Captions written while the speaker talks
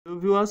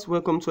Viewers,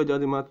 welcome to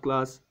Algebra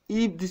class.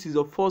 If this is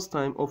your first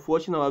time of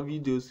watching our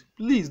videos,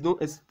 please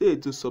don't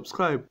hesitate to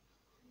subscribe.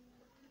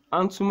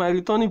 And to my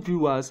returning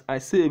viewers, I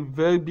say a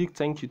very big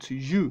thank you to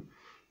you.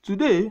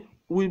 Today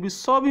we'll be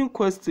solving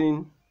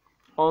question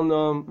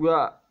on we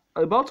are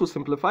about to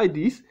simplify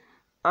this,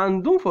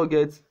 and don't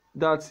forget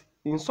that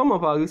in some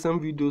of our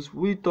recent videos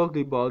we talked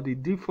about the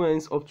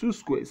difference of two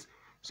squares.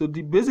 So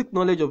the basic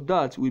knowledge of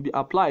that will be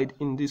applied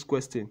in this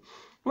question.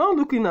 Now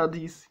looking at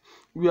this,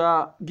 we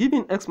are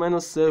given x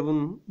minus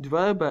 7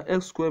 divided by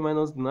x squared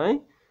minus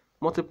 9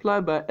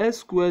 multiplied by x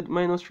squared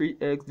minus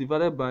 3x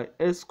divided by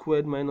x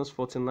squared minus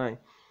 49.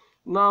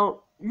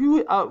 Now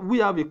we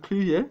have a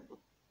clue here.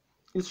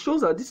 It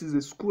shows that this is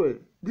a square,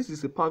 this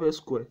is a perfect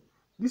square,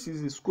 this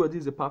is a square,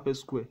 this is a perfect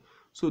square.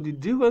 So the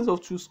difference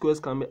of two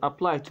squares can be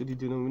applied to the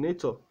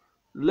denominator.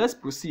 Let's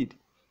proceed.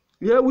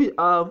 Here we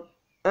have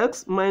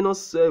x minus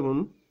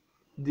 7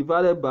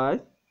 divided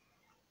by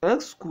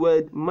x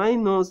squared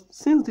minus,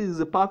 since this is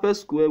a perfect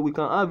square, we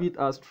can have it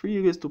as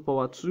 3 raised to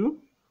power 2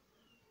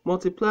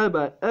 multiplied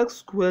by x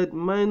squared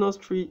minus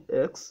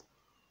 3x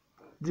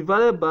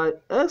divided by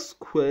x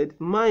squared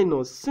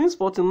minus, since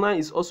 49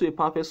 is also a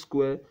perfect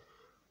square,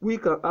 we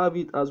can have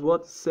it as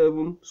what?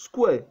 7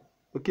 square.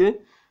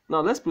 Okay,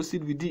 now let's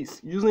proceed with this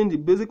using the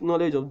basic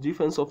knowledge of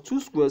difference of two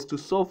squares to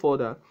solve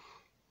further.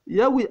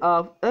 Here we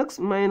have x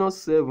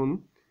minus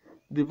 7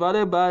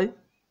 divided by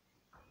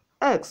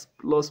x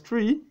plus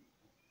 3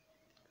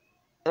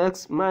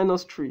 x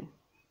minus 3.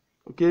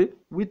 Okay,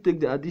 we take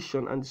the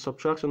addition and the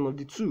subtraction of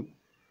the two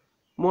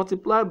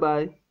multiplied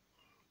by,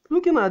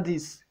 looking at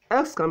this,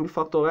 x can be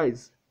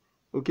factorized.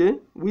 Okay,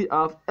 we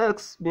have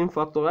x being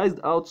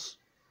factorized out.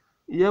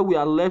 Here we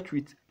are left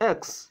with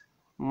x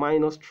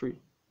minus 3.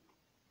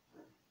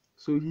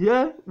 So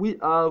here we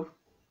have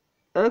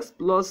x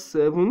plus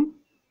 7,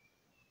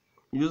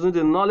 using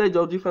the knowledge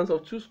of difference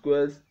of two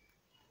squares,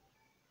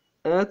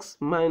 x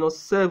minus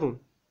 7.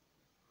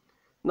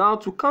 Now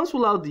to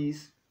cancel out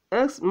this,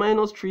 x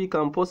minus 3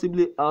 can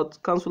possibly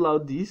cancel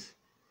out this,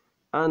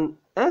 and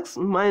x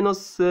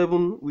minus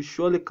 7 will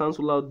surely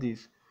cancel out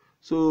this.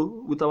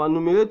 So with our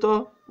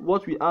numerator,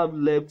 what we have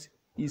left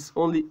is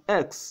only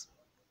x.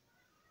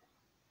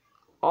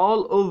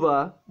 All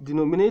over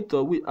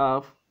denominator we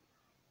have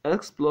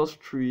x plus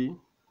 3,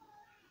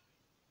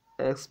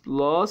 x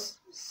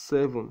plus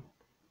 7.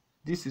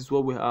 This is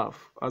what we have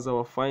as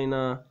our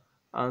final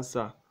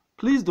answer.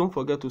 Please don't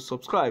forget to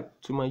subscribe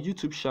to my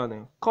YouTube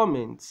channel,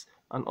 comment,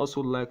 and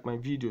also like my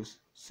videos.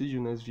 See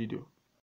you next video.